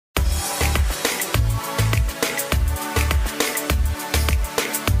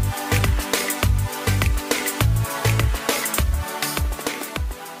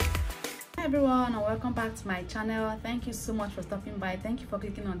to my channel. Thank you so much for stopping by. Thank you for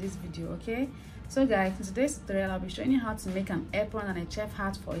clicking on this video. Okay, so guys, in today's tutorial I'll be showing you how to make an apron and a chef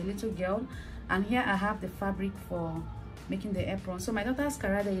hat for a little girl. And here I have the fabric for making the apron. So my daughter's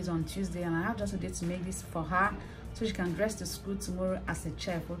career day is on Tuesday and I have just a day to make this for her so she can dress to school tomorrow as a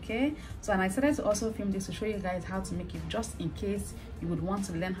chef. Okay, so and I decided to also film this to show you guys how to make it, just in case you would want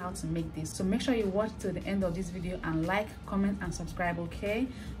to learn how to make this. So make sure you watch to the end of this video and like, comment and subscribe. Okay,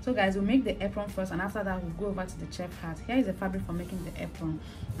 so guys, we'll make the apron first and after that we'll go over to the chef hat. Here is the fabric for making the apron.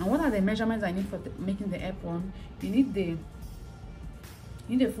 And what are the measurements I need for making the apron? You need the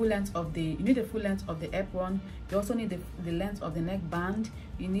full length of the apron. You also need the length of the neckband.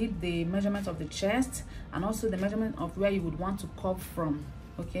 You need the measurement of the chest and also the measurement of where you would want to cut from.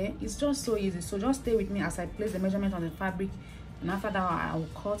 Okay, it's just so easy. So just stay with me as I place the measurement on the fabric, and after that I will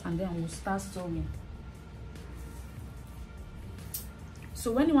cut and then we'll start sewing.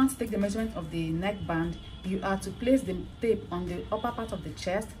 So when you want to take the measurement of the neckband, you are to place the tape on the upper part of the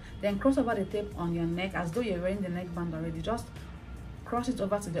chest, then cross over the tape on your neck as though you're wearing the neckband already. Just cross it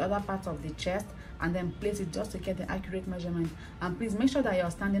over to the other part of the chest and then place it just to get the accurate measurement. And please make sure that you're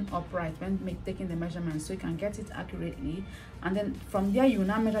standing upright when taking the measurement so you can get it accurately. And then from there you will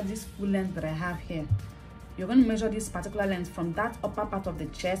now measure this full length that I have here. You're going to measure this particular length from that upper part of the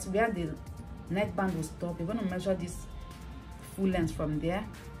chest where the neckband will stop. You're going to measure this full length from there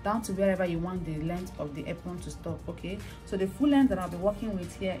down to wherever you want the length of the apron to stop. Okay, so the full length that I'll be working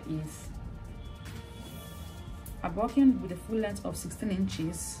with here is, I'm working with a full length of 16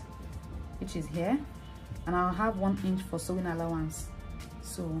 inches, which is here, and I'll have 1 inch for sewing allowance.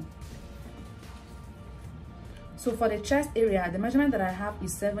 So for the chest area, the measurement that I have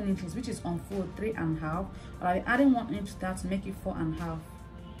is 7 inches, which is on fold 3.5, but I'll be adding 1 inch to that to make it 4.5.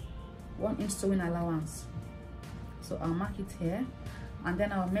 1 inch sewing allowance. So I'll mark it here, and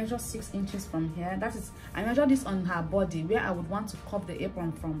then I'll measure 6 inches from here. That is, I measure this on her body where I would want to cut the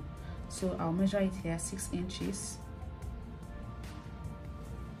apron from. So I'll measure it here, 6 inches.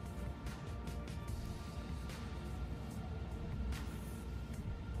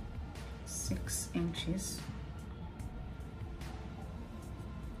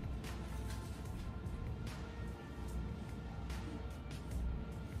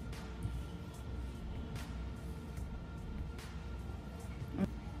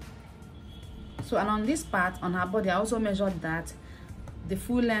 So, and on this part, on her body, I also measured that the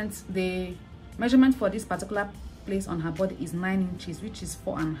full length, the measurement for this particular place on her body is 9 inches, which is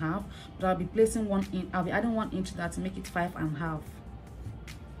 4.5. But I'll be placing 1 inch, I'll be adding 1 inch to that to make it 5.5.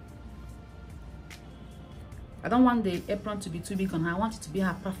 I don't want the apron to be too big on her. I want it to be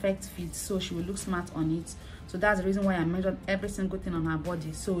her perfect fit so she will look smart on it. So that's the reason why I measured every single thing on her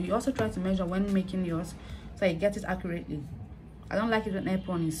body. So you also try to measure when making yours so you get it accurately. I don't like it when an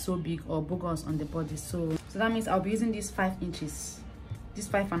apron is so big or bogus on the body. So that means I'll be using these 5 inches, this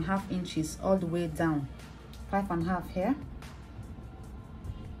 5.5 inches all the way down. 5.5 here.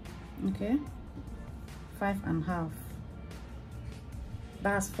 Okay, 5.5.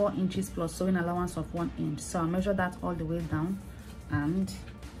 That's 4 inches plus sewing allowance of 1 inch. So I'll measure that all the way down and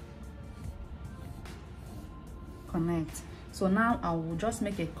connect. So now I will just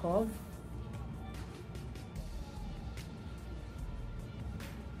make a curve.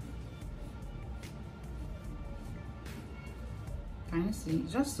 Can you see?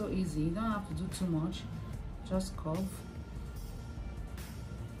 It's just so easy. You don't have to do too much. Just curve.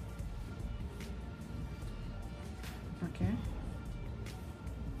 Okay.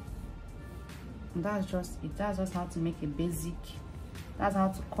 And that's just it. That's just how to make a basic. That's how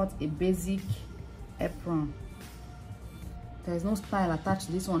to cut a basic apron. There is no style attached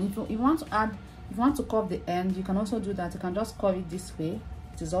to this one. If you want to add, if you want to curve the end, you can also do that. You can just curve it this way.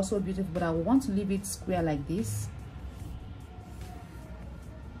 It is also beautiful, but I will want to leave it square like this.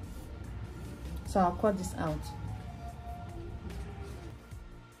 So I'll cut this out.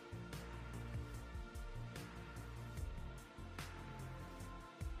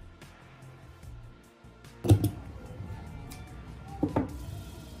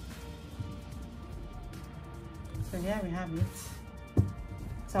 So here we have it.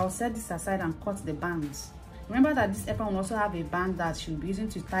 So I'll set this aside and cut the bands. Remember that this apron will also have a band that she'll be using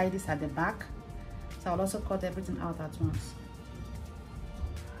to tie this at the back. So I'll also cut everything out at once.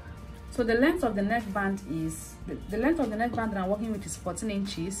 So the length of the neckband is, the length of the neckband that I'm working with is 14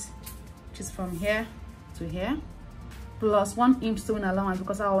 inches, which is from here to here, plus 1 inch sewing allowance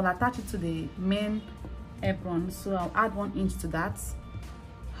because I will attach it to the main apron. So I'll add 1 inch to that,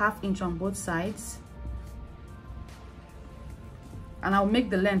 ½ inch on both sides, and I'll make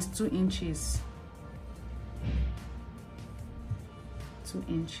the length 2 inches. 2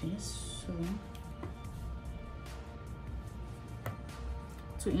 inches. So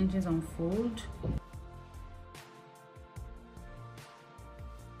 2 inches unfold.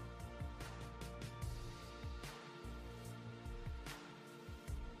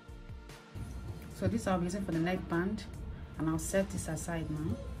 So this I'll be using for the neckband, and I'll set this aside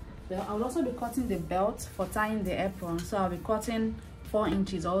now. Well, I'll also be cutting the belt for tying the apron, so I'll be cutting 4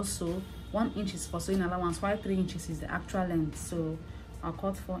 inches also. 1 inch is for sewing allowance, while 3 inches is the actual length. So I'll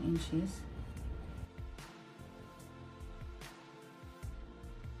cut 4 inches.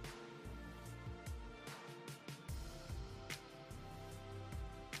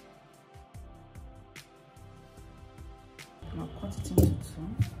 I'll cut it into 2.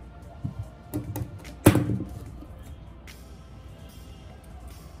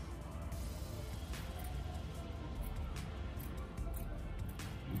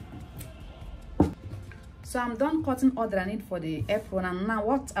 So I'm done cutting all that I need for the apron, and now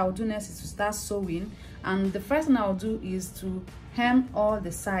what I'll do next is to start sewing. And the first thing I'll do is to hem all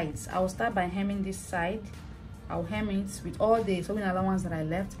the sides. I'll start by hemming this side. I'll hem it with all the sewing allowance that I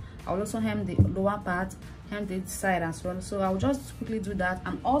left. I'll also hem the lower part, hem this side as well. So I'll just quickly do that.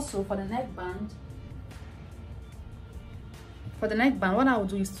 And also for the neckband, what I'll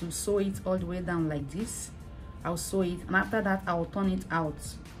do is to sew it all the way down like this. I'll sew it, and after that I'll turn it out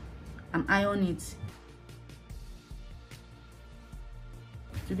and iron it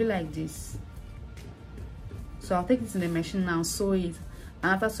to be like this. So I'll take it in the machine now, sew it,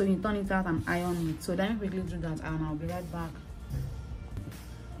 and after sewing, turn it out and iron it. So let me quickly do that, and I'll be right back.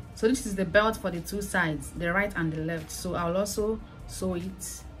 So this is the belt for the 2 sides, the right and the left. So I'll also sew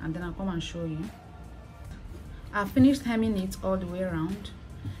it, and then I'll come and show you. I've finished hemming it all the way around.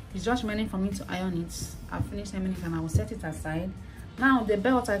 It's just remaining for me to iron it. I've finished hemming it, and I will set it aside. Now the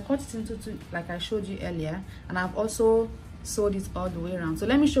belt, I cut it into 2 like I showed you earlier, and I've also sewed it all the way around. So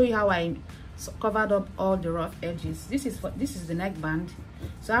let me show you how I covered up all the rough edges. This is the neckband.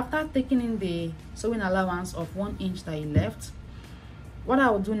 So after taking in the sewing allowance of 1 inch that you left, what I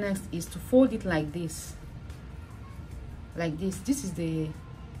will do next is to fold it like this. This is the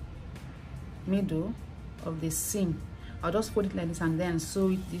middle of the seam. I'll just fold it like this and then sew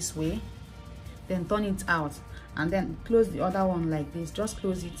it this way, then turn it out, and then close the other one like this. Just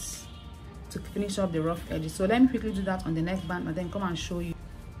close it to finish up the rough edges. So let me quickly do that on the neckband and then come and show you.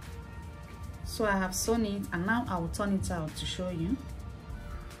 So I have sewn it, and now I will turn it out to show you.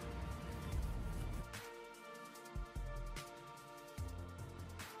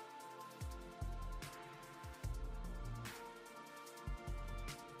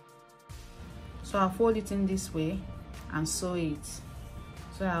 So I'll fold it in this way and sew it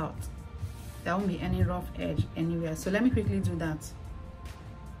so there won't be any rough edge anywhere. So let me quickly do that.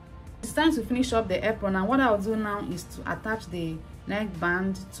 It's time to finish up the apron, and what I'll do now is to attach the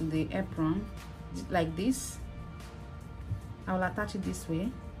neckband to the apron like this. I will attach it this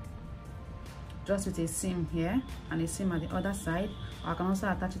way, just with a seam here and a seam at the other side. Or I can also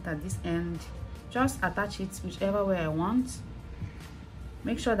attach it at this end. Just attach it whichever way I want.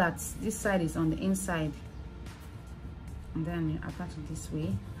 Make sure that this side is on the inside, and then you attach it this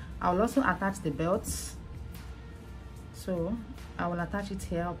way. I will also attach the belts. So I will attach it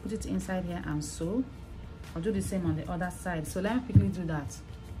here, I'll put it inside here and sew. I'll do the same on the other side. So let me quickly do that.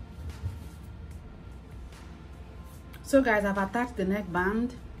 So guys, I've attached the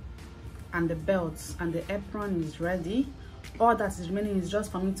neckband and the belts, and the apron is ready. All that is remaining is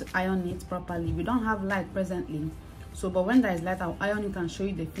just for me to iron it properly. We don't have light presently, so but when there is light, I'll iron it and show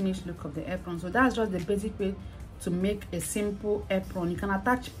you the finished look of the apron. So that's just the basic way to make a simple apron. You can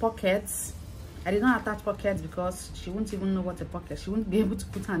attach pockets. I did not attach pockets because she wouldn't even know what a pocket. She wouldn't be able to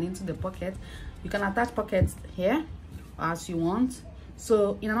put her hand into the pocket. You can attach pockets here as you want.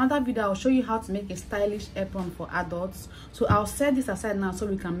 So in another video, I'll show you how to make a stylish apron for adults. So I'll set this aside now so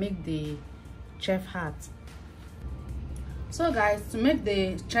we can make the chef hat. So guys, to make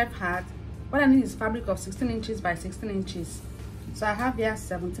the chef hat, what I need is fabric of 16 inches by 16 inches. So I have here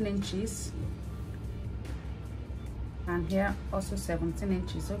 17 inches. And here also 17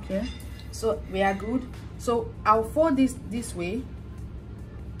 inches. Okay, so we are good. So I'll fold this way,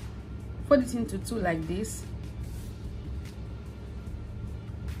 fold it into 2 like this,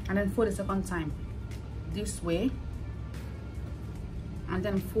 and then fold the second time this way, and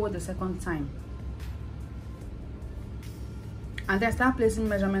then fold the second time, and then start placing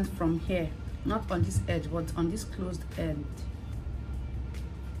measurements from here, not on this edge but on this closed end.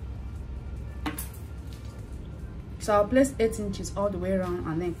 So I'll place 8 inches all the way around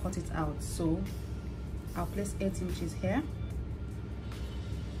and then cut it out. So I'll place 8 inches here,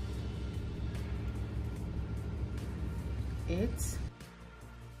 8,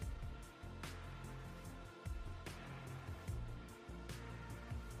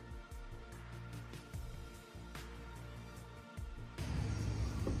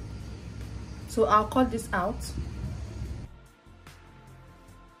 So I'll cut this out.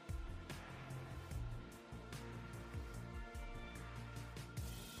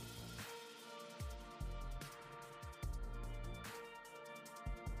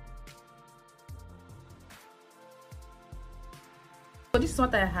 So this is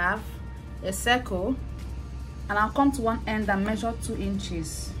what I have, a circle, and I'll come to one end and measure 2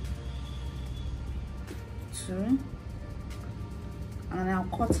 inches. 2, and then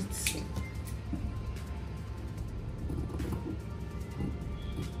I'll cut it.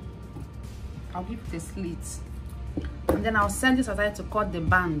 I'll give it a slit, and then I'll send this aside to cut the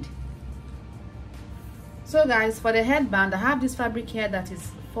band. So guys, for the headband, I have this fabric here that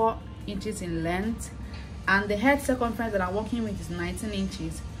is 4 inches in length, and the head circumference that I'm working with is 19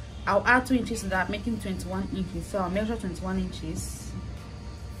 inches. I'll add 2 inches to that, making 21 inches. So I'll measure 21 inches.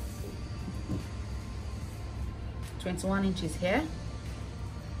 21 inches here.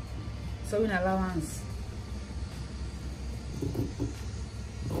 Sewing allowance.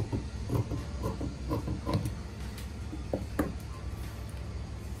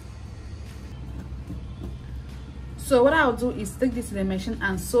 So what I'll do is take this to the machine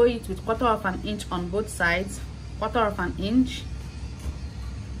and sew it with 1/4 of an inch on both sides, 1/4 of an inch,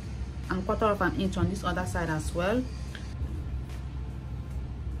 and 1/4 of an inch on this other side as well.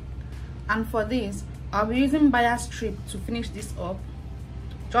 And for this, I'll be using bias strip to finish this up.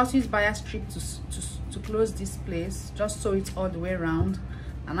 Just use bias strip to close this place. Just sew it all the way around,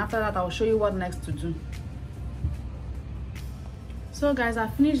 and after that I'll show you what next to do. So guys, I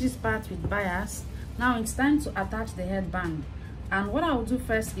finished this part with bias. Now it's time to attach the headband, and what I'll do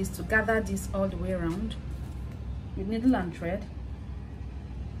first is to gather this all the way around with needle and thread.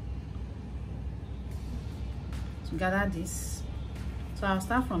 To gather this, so I'll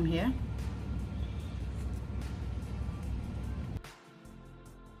start from here.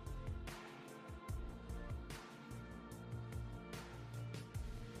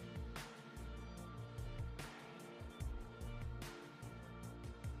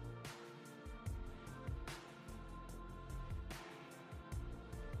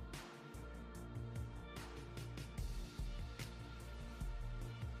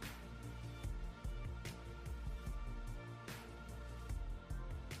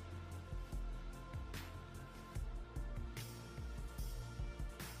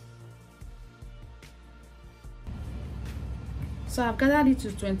 So I've gathered it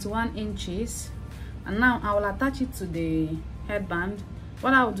to 21 inches, and now I will attach it to the headband.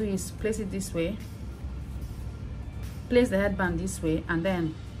 What I'll do is place it this way, place the headband this way, and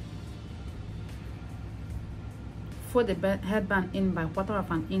then fold the headband in by 1/4 of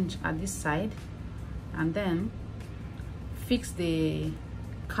an inch at this side, and then fix the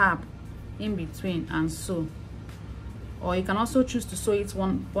cap in between and sew. Or you can also choose to sew it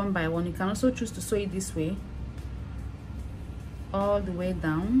one by one. You can also choose to sew it this way all the way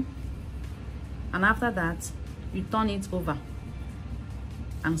down, and after that you turn it over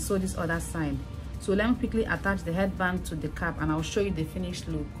and sew this other side. So let me quickly attach the headband to the cap and I'll show you the finished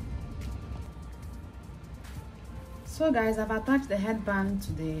look. So guys, I've attached the headband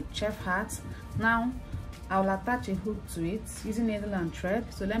to the chef hat. Now I'll attach a hook to it using needle and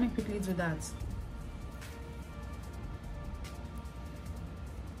thread. So let me quickly do that.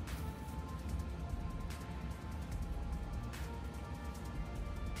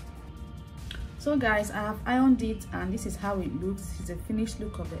 So guys, I have ironed it, and this is how it looks. This is a finished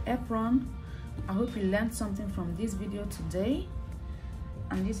look of the apron. I hope you learned something from this video today.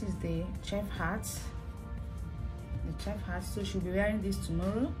 And this is the chef hat. So she'll be wearing this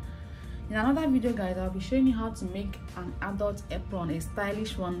tomorrow. In another video guys, I'll be showing you how to make an adult apron, a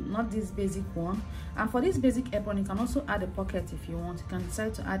stylish one, not this basic one. And for this basic apron, you can also add a pocket if you want. You can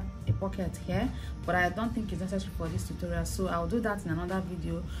decide to add a pocket here, but I don't think it's necessary for this tutorial, so I'll do that in another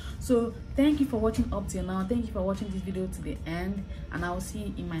video. So thank you for watching up till now. Thank you for watching this video to the end, and I will see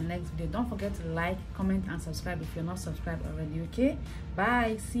you in my next video. Don't forget to like, comment, and subscribe if you're not subscribed already. Okay,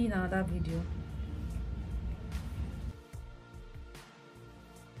 bye. See you in another video.